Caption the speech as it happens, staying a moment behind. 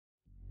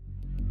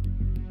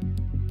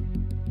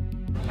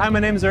Hi, my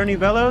name is Ernie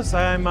Velos.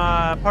 I'm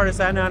part of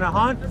Santa Ana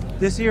Haunt.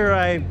 This year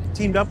I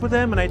teamed up with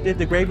them and I did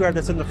the graveyard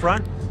that's in the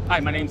front. Hi,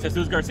 my name is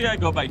Jesus Garcia. I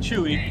go by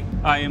Chewy.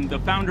 I am the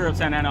founder of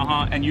Santa Ana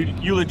Haunt and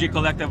Eulogy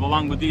Collective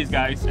along with these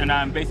guys, and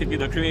I'm basically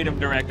the creative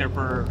director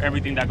for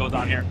everything that goes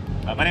on here.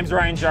 My name's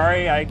Ryan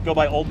Jari. I go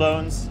by Old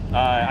Bones.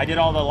 I did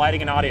all the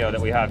lighting and audio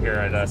that we have here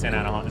at Santa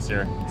Ana Haunt this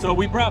year. So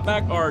we brought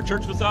back our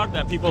church facade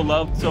that people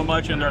loved so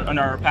much in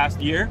our past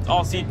year,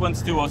 all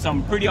sequenced to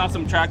some pretty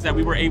awesome tracks that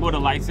we were able to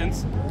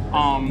license.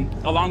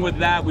 Along with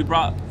that, we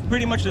brought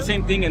pretty much the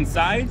same thing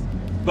inside,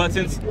 but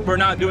since we're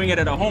not doing it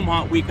at a home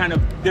haunt,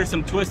 there's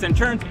some twists and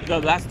turns. The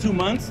last 2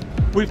 months,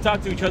 we've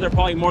talked to each other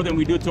probably more than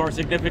we do to our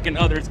significant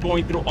others,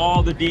 going through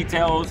all the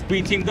details.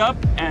 We teamed up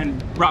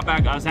and brought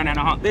back Santa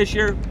Ana Haunt this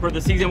year. For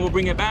the season, we'll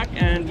bring it back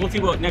and we'll see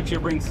what next year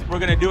brings. We're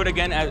gonna do it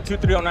again at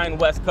 2309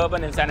 West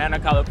Coven in Santa Ana,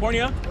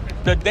 California.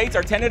 The dates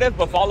are tentative,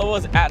 but follow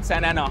us at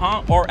Santa Ana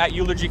Haunt or at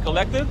Eulogy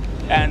Collective,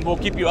 and we'll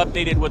keep you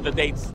updated with the dates.